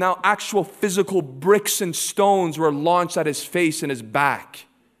against him. Now actual physical bricks and stones were launched at his face and his back.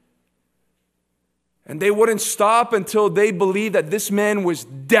 And they wouldn't stop until they believed that this man was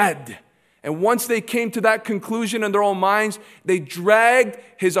dead. And once they came to that conclusion in their own minds, they dragged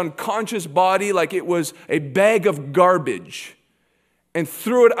his unconscious body like it was a bag of garbage and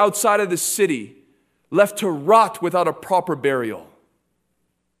threw it outside of the city, left to rot without a proper burial.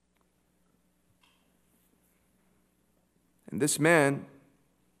 And this man,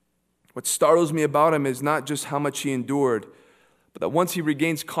 what startles me about him is not just how much he endured, but that once he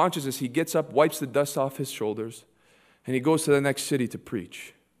regains consciousness, he gets up, wipes the dust off his shoulders, and he goes to the next city to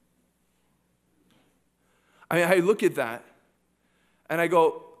preach. I look at that, and I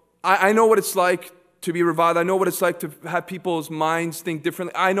go, I know what it's like to be reviled. I know what it's like to have people's minds think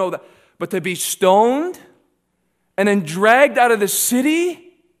differently. I know that. But to be stoned and then dragged out of the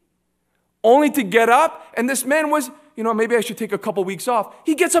city only to get up, and this man was, maybe I should take a couple weeks off.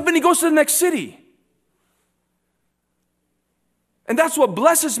 He gets up and he goes to the next city. And that's what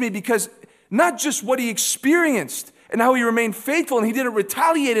blesses me, because not just what he experienced and how he remained faithful and he didn't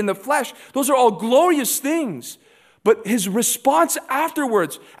retaliate in the flesh. Those are all glorious things. But his response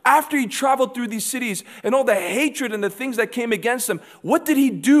afterwards, after he traveled through these cities and all the hatred and the things that came against him, what did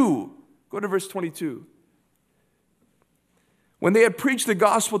he do? Go to verse 22. When they had preached the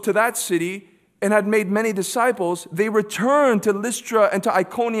gospel to that city and had made many disciples, they returned to Lystra and to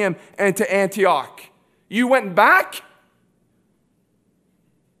Iconium and to Antioch. You went back?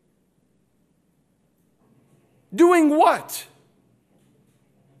 Doing what?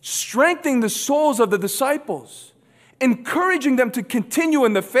 Strengthening the souls of the disciples, encouraging them to continue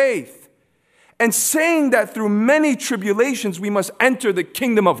in the faith, and saying that through many tribulations we must enter the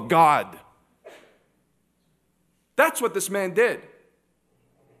kingdom of God. That's what this man did.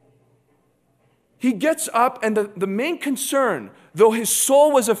 He gets up, and the main concern, though his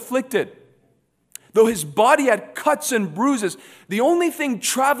soul was afflicted, though his body had cuts and bruises, the only thing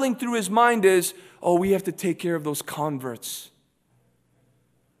traveling through his mind is, we have to take care of those converts.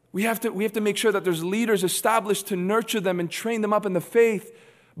 We have to make sure that there's leaders established to nurture them and train them up in the faith.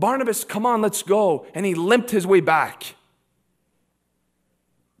 Barnabas, come on, let's go. And he limped his way back.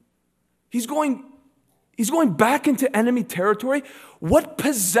 He's going back into enemy territory. What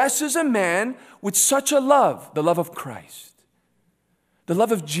possesses a man with such a love? The love of Christ. The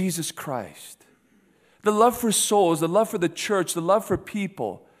love of Jesus Christ. The love for souls, the love for the church, the love for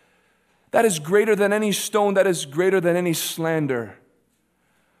people. That is greater than any stone, that is greater than any slander.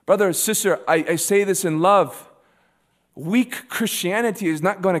 Brother, sister, I say this in love. Weak Christianity is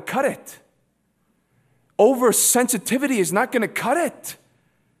not going to cut it. Oversensitivity is not going to cut it.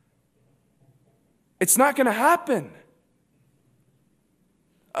 It's not going to happen.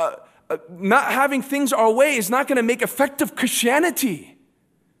 Not having things our way is not going to make effective Christianity.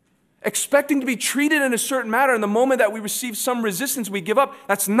 Expecting to be treated in a certain manner, and the moment that we receive some resistance, we give up.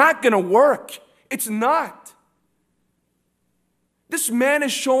 That's not going to work. It's not. This man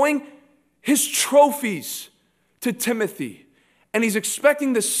is showing his trophies to Timothy, and he's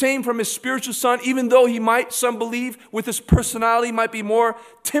expecting the same from his spiritual son, even though he might, some believe, with his personality, might be more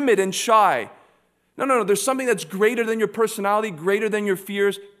timid and shy. No. There's something that's greater than your personality, greater than your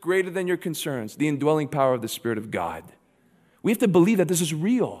fears, greater than your concerns. The indwelling power of the Spirit of God. We have to believe that this is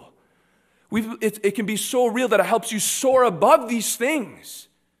real. It can be so real that it helps you soar above these things.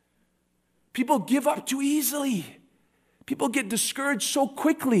 People give up too easily. People get discouraged so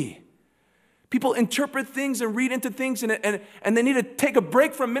quickly. People interpret things and read into things and they need to take a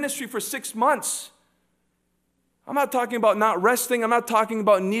break from ministry for 6 months. I'm not talking about not resting. I'm not talking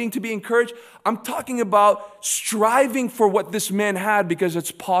about needing to be encouraged. I'm talking about striving for what this man had because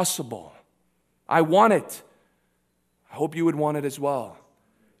it's possible. I want it. I hope you would want it as well.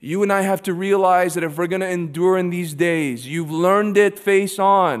 You and I have to realize that if we're going to endure in these days, you've learned it face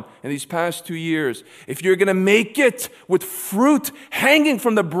on in these past 2 years. If you're going to make it with fruit hanging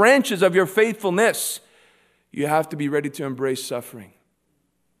from the branches of your faithfulness, you have to be ready to embrace suffering.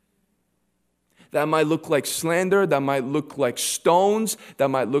 That might look like slander. That might look like stones. That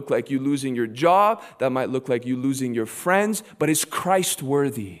might look like you losing your job. That might look like you losing your friends. But is Christ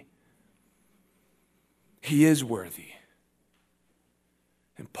worthy? He is worthy.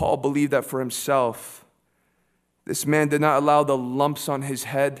 And Paul believed that for himself. This man did not allow the lumps on his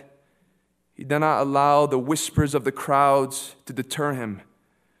head. He did not allow the whispers of the crowds to deter him.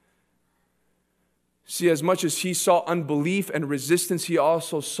 See, as much as he saw unbelief and resistance, he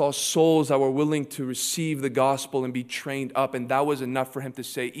also saw souls that were willing to receive the gospel and be trained up. And that was enough for him to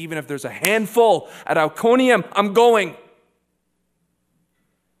say, even if there's a handful at Iconium, I'm going.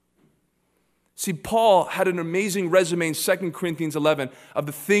 See, Paul had an amazing resume in 2 Corinthians 11 of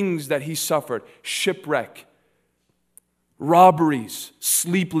the things that he suffered. Shipwreck, robberies,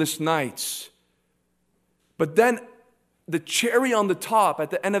 sleepless nights. But then the cherry on the top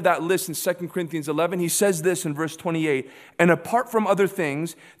at the end of that list in 2 Corinthians 11, he says this in verse 28, and apart from other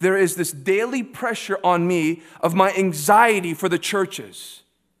things, there is this daily pressure on me of my anxiety for the churches.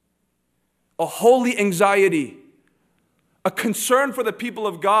 A holy anxiety, a concern for the people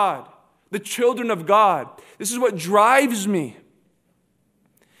of God, the children of God. This is what drives me.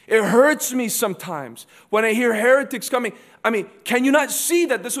 It hurts me sometimes when I hear heretics coming. I mean, can you not see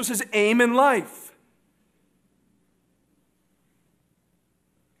that this was his aim in life?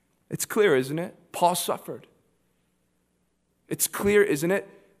 It's clear, isn't it? Paul suffered. It's clear, isn't it?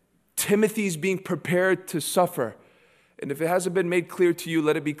 Timothy's being prepared to suffer. And if it hasn't been made clear to you,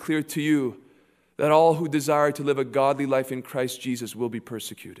 let it be clear to you that all who desire to live a godly life in Christ Jesus will be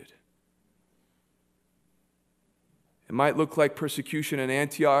persecuted. It might look like persecution in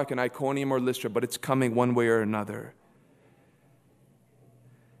Antioch and Iconium or Lystra, but it's coming one way or another.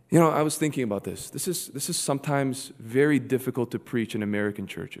 You know, I was thinking about this. This is sometimes very difficult to preach in American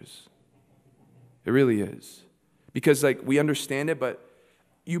churches. It really is. Because, like, we understand it, but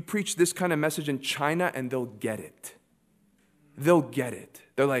you preach this kind of message in China and they'll get it. They'll get it.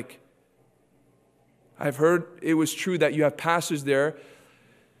 They're like, I've heard it was true that you have pastors there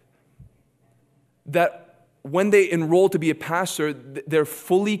that when they enroll to be a pastor, they're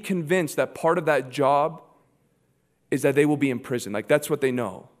fully convinced that part of that job is that they will be in prison. Like, that's what they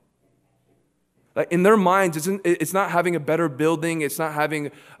know. Like, in their minds, it's not having a better building. It's not having,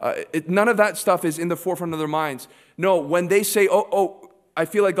 none of that stuff is in the forefront of their minds. No, when they say, I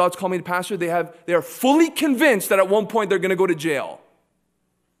feel like God's called me to pastor, they are fully convinced that at one point they're going to go to jail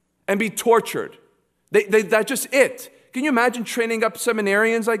and be tortured. That's just it. Can you imagine training up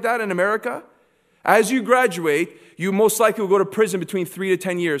seminarians like that in America? As you graduate, you most likely will go to prison between 3 to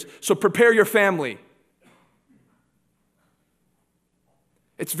 10 years. So prepare your family.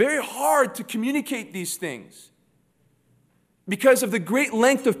 It's very hard to communicate these things because of the great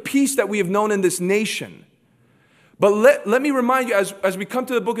length of peace that we have known in this nation. But let me remind you, as we come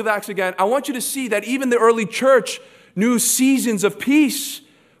to the book of Acts again, I want you to see that even the early church knew seasons of peace.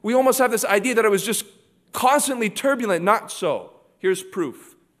 We almost have this idea that it was just constantly turbulent. Not so. Here's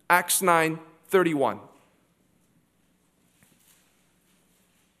proof. Acts 9:31.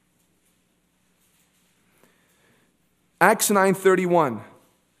 Acts 9:31.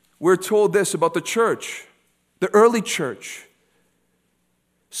 We're told this about the church, the early church.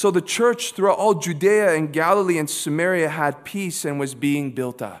 So the church throughout all Judea and Galilee and Samaria had peace and was being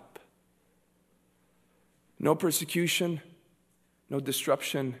built up. No persecution, no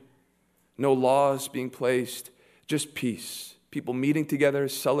disruption, no laws being placed, just peace. People meeting together,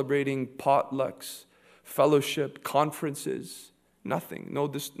 celebrating potlucks, fellowship, conferences, nothing,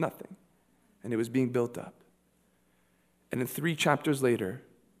 nothing. And it was being built up. And then 3 chapters later,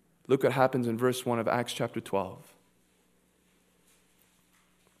 look what happens in verse 1 of Acts chapter 12.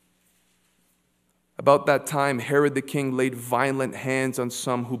 About that time, Herod the king laid violent hands on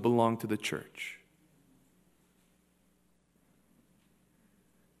some who belonged to the church.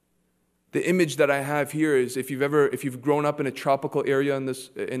 The image that I have here is if you've grown up in a tropical area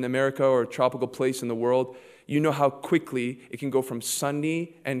in America or a tropical place in the world, you know how quickly it can go from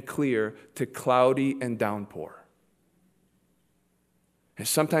sunny and clear to cloudy and downpour. And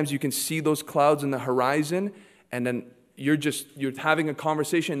sometimes you can see those clouds in the horizon, and then you're having a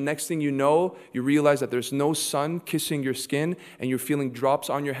conversation. Next thing you know, you realize that there's no sun kissing your skin, and you're feeling drops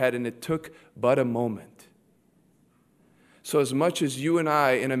on your head, and it took but a moment. So as much as you and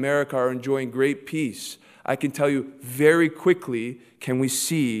I in America are enjoying great peace, I can tell you very quickly can we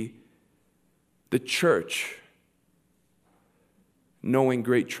see the church knowing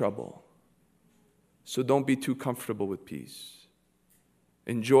great trouble. So don't be too comfortable with peace.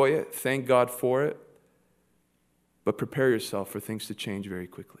 Enjoy it, thank God for it, but prepare yourself for things to change very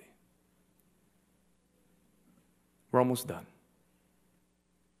quickly. We're almost done.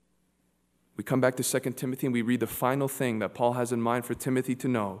 We come back to 2 Timothy and we read the final thing that Paul has in mind for Timothy to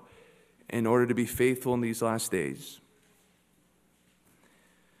know in order to be faithful in these last days.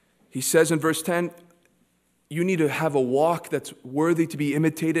 He says in verse 10, you need to have a walk that's worthy to be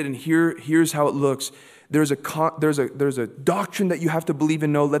imitated, and here's how it looks. There's a doctrine that you have to believe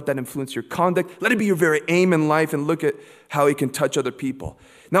and know. Let that influence your conduct. Let it be your very aim in life, and look at how it can touch other people.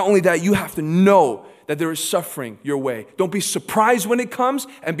 Not only that, you have to know that there is suffering your way. Don't be surprised when it comes,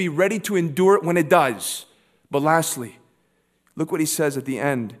 and be ready to endure it when it does. But lastly, look what he says at the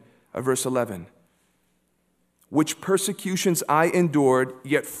end of verse 11. Which persecutions I endured,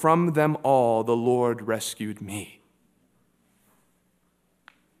 yet from them all the Lord rescued me.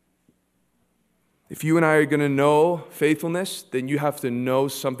 If you and I are going to know faithfulness, then you have to know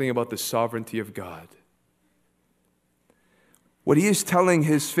something about the sovereignty of God. What he is telling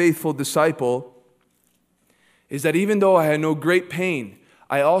his faithful disciple is that even though I had no great pain,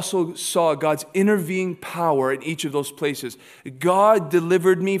 I also saw God's intervening power in each of those places. God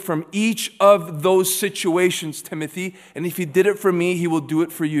delivered me from each of those situations, Timothy, and if he did it for me, he will do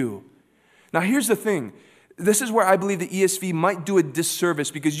it for you. Now here's the thing. This is where I believe the ESV might do a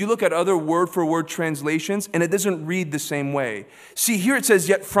disservice, because you look at other word-for-word translations and it doesn't read the same way. See, here it says,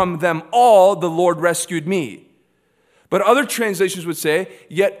 yet from them all the Lord rescued me. But other translations would say,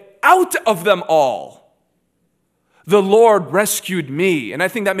 yet out of them all the Lord rescued me. And I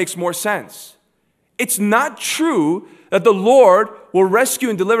think that makes more sense. It's not true that the Lord will rescue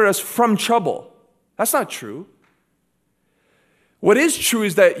and deliver us from trouble. That's not true. What is true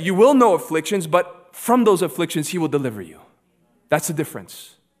is that you will know afflictions, but from those afflictions he will deliver you. That's the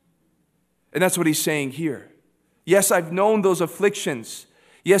difference. And that's what he's saying here. Yes, I've known those afflictions.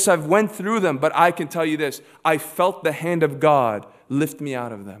 Yes, I've went through them, but I can tell you this. I felt the hand of God lift me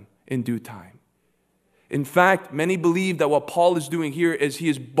out of them in due time. In fact, many believe that what Paul is doing here is he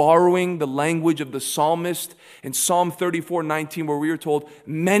is borrowing the language of the psalmist in Psalm 34:19, where we are told,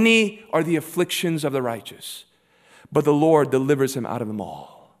 many are the afflictions of the righteous, but the Lord delivers him out of them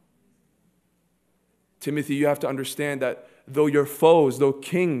all. Timothy, you have to understand that though your foes, though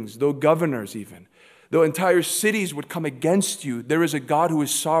kings, though governors even, though entire cities would come against you, there is a God who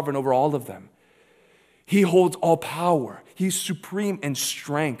is sovereign over all of them. He holds all power. He's supreme in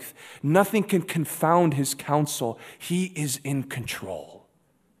strength. Nothing can confound his counsel. He is in control.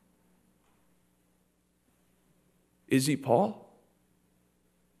 Is he, Paul?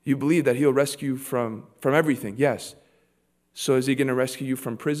 You believe that he'll rescue from everything? Yes. So is he going to rescue you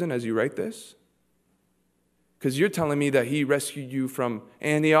from prison as you write this? Because you're telling me that he rescued you from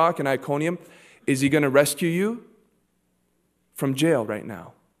Antioch and Iconium. Is he going to rescue you from jail right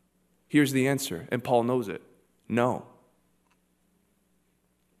now? Here's the answer, and Paul knows it. No.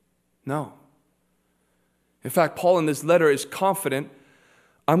 No. In fact, Paul in this letter is confident,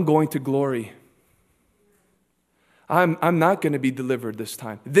 I'm going to glory. I'm not going to be delivered this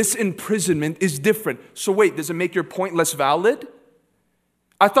time. This imprisonment is different. So wait, does it make your point less valid?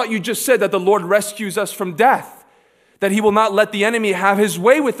 I thought you just said that the Lord rescues us from death, that he will not let the enemy have his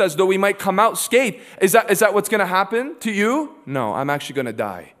way with us, though we might come out scathed. Is that what's going to happen to you? No, I'm actually going to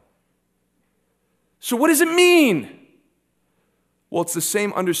die. So what does it mean? Well, it's the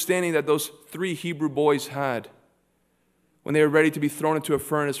same understanding that those 3 Hebrew boys had when they were ready to be thrown into a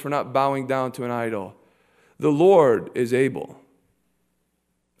furnace for not bowing down to an idol. The Lord is able,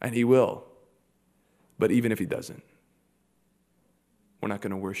 and he will. But even if he doesn't, we're not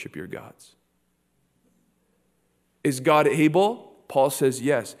going to worship your gods. Is God able? Paul says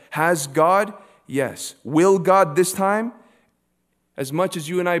yes. Has God? Yes. Will God this time? As much as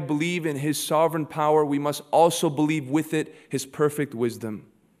you and I believe in his sovereign power, we must also believe with it his perfect wisdom.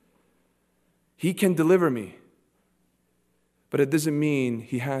 He can deliver me, but it doesn't mean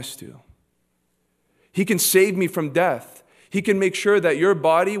he has to. He can save me from death. He can make sure that your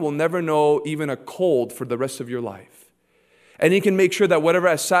body will never know even a cold for the rest of your life. And He can make sure that whatever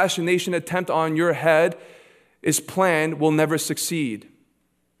assassination attempt on your head is planned will never succeed.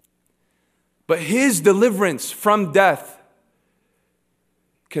 But His deliverance from death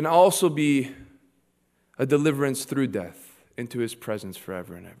can also be a deliverance through death into His presence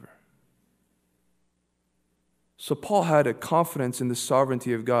forever and ever. So Paul had a confidence in the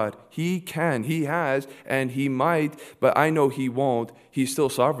sovereignty of God. He can, He has, and He might, but I know He won't. He's still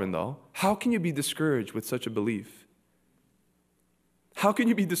sovereign though. How can you be discouraged with such a belief? How can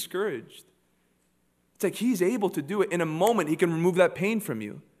you be discouraged? It's like He's able to do it. In a moment, He can remove that pain from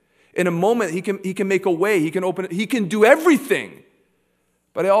you. In a moment, He can make a way. He can open it. He can do everything.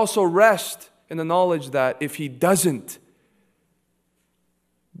 But I also rest in the knowledge that if He doesn't,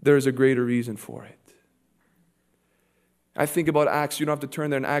 there's a greater reason for it. I think about Acts. You don't have to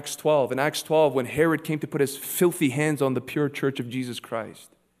turn there. In Acts 12. In Acts 12, when Herod came to put his filthy hands on the pure church of Jesus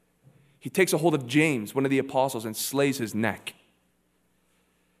Christ, he takes a hold of James, one of the apostles, and slays his neck.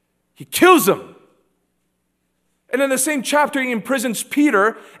 He kills him. And in the same chapter, he imprisons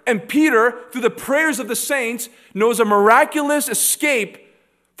Peter, and Peter, through the prayers of the saints, knows a miraculous escape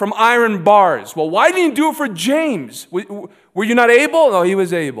from iron bars. Well, why didn't he do it for James? Were you not able? No, he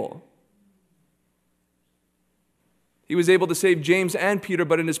was able. He was able to save James and Peter,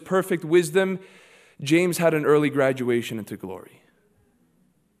 but in his perfect wisdom, James had an early graduation into glory.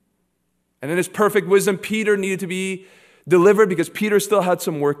 And in his perfect wisdom, Peter needed to be delivered because Peter still had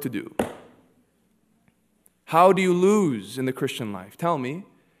some work to do. How do you lose in the Christian life? Tell me.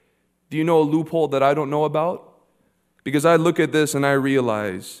 Do you know a loophole that I don't know about? Because I look at this and I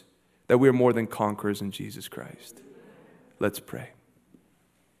realize that we're more than conquerors in Jesus Christ. Let's pray.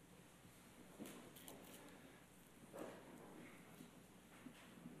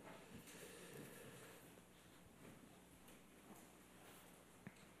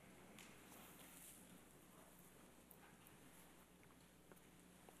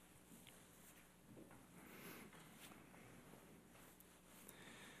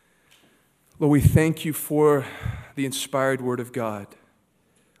 Lord, we thank You for the inspired Word of God.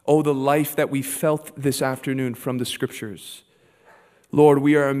 Oh, the life that we felt this afternoon from the Scriptures. Lord,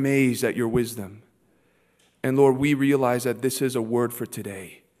 we are amazed at Your wisdom. And Lord, we realize that this is a word for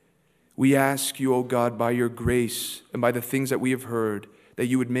today. We ask You, oh God, by Your grace and by the things that we have heard, that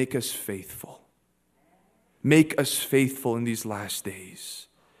You would make us faithful. Make us faithful in these last days.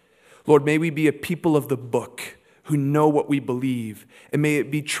 Lord, may we be a people of the book who know what we believe, and may it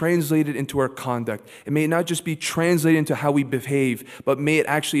be translated into our conduct. It may not just be translated into how we behave, but may it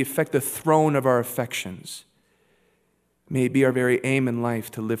actually affect the throne of our affections. May it be our very aim in life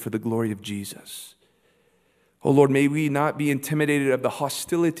to live for the glory of Jesus. Oh Lord, may we not be intimidated of the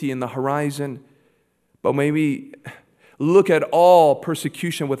hostility in the horizon, but may we look at all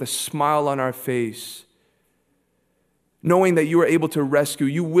persecution with a smile on our face, knowing that You are able to rescue.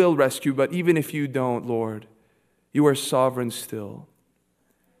 You will rescue, but even if You don't, Lord, You are sovereign still.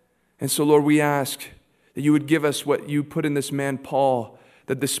 And so, Lord, we ask that You would give us what You put in this man, Paul,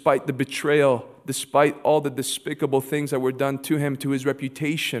 that despite the betrayal, despite all the despicable things that were done to him, to his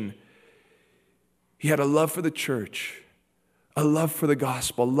reputation, he had a love for the church, a love for the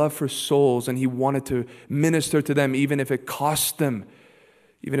gospel, a love for souls, and he wanted to minister to them even if it cost him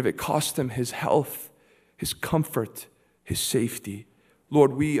his health, his comfort, his safety.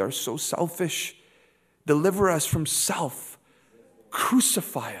 Lord, we are so selfish. Deliver us from self.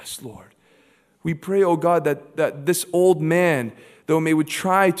 Crucify us, Lord. We pray, oh God, that this old man, though it would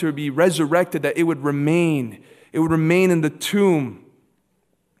try to be resurrected, that it would remain. It would remain in the tomb.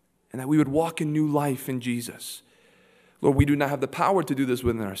 And that we would walk in new life in Jesus. Lord, we do not have the power to do this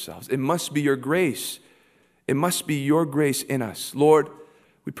within ourselves. It must be Your grace. It must be Your grace in us. Lord,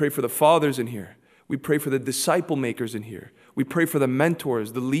 we pray for the fathers in here. We pray for the disciple makers in here. We pray for the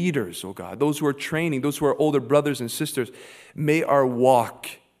mentors, the leaders, oh God, those who are training, those who are older brothers and sisters. May our walk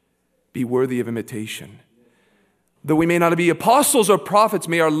be worthy of imitation. Though we may not be apostles or prophets,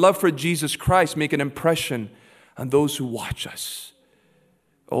 may our love for Jesus Christ make an impression on those who watch us.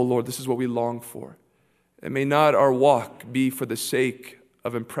 Oh Lord, this is what we long for. And may not our walk be for the sake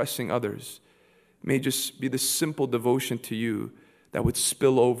of impressing others. May it just be the simple devotion to You that would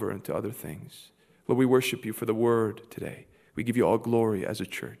spill over into other things. Lord, we worship You for the word today. We give You all glory as a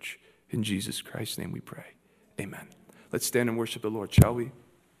church. In Jesus Christ's name we pray. Amen. Let's stand and worship the Lord, shall we?